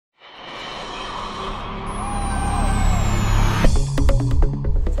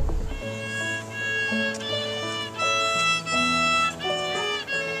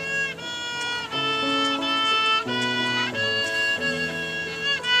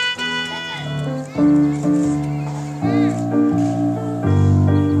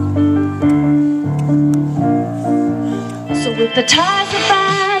So if the ties that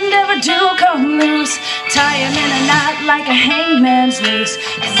bind ever do come loose, tie him in a knot like a hangman's noose.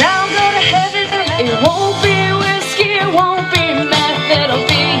 'Cause I'll go to heaven. It won't be whiskey, it won't be meth, it'll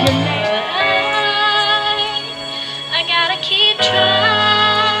be your name. I gotta keep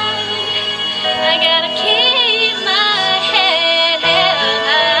trying. I gotta keep my head held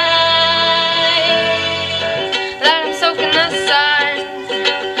high. Let them soak in the sun.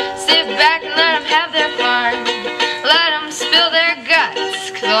 Sit back and let them have their fun. Let them spill their guts,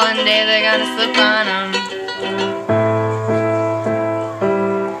 'cause one day they're gonna slip on them.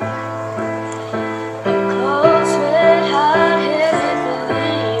 Cold, sweat, hot-headed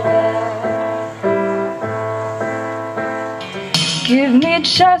believer. Give me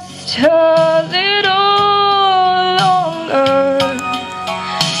just a little longer.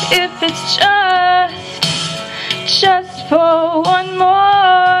 If it's just for one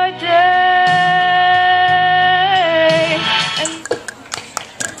more day.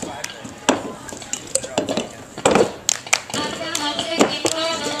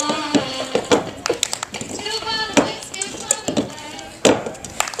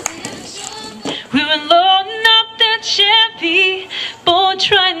 We were loading up that Chevy, boy,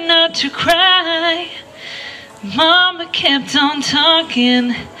 trying not to cry. Mama kept on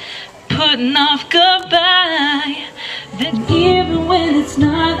talking, putting off goodbye. Then even when it's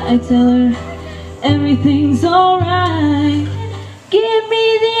not, I tell her everything's alright. Give me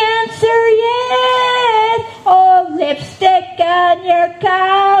the answer yet. Oh, lipstick on your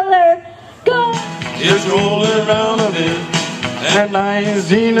collar. Go. It's rolling around a bit, and I ain't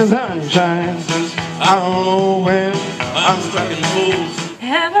seen the sunshine since I don't know when. I'm stuck in fools.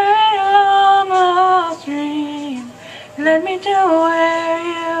 Every long dream led me to where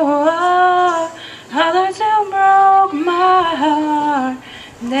you are. Others who broke my heart,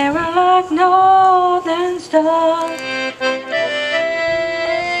 they were like northern stars.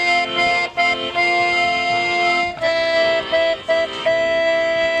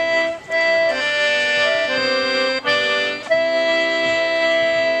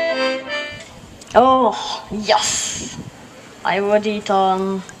 Oh, yes.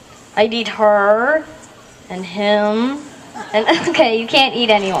 I'd eat her and him and okay, you can't eat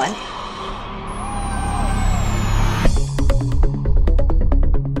anyone.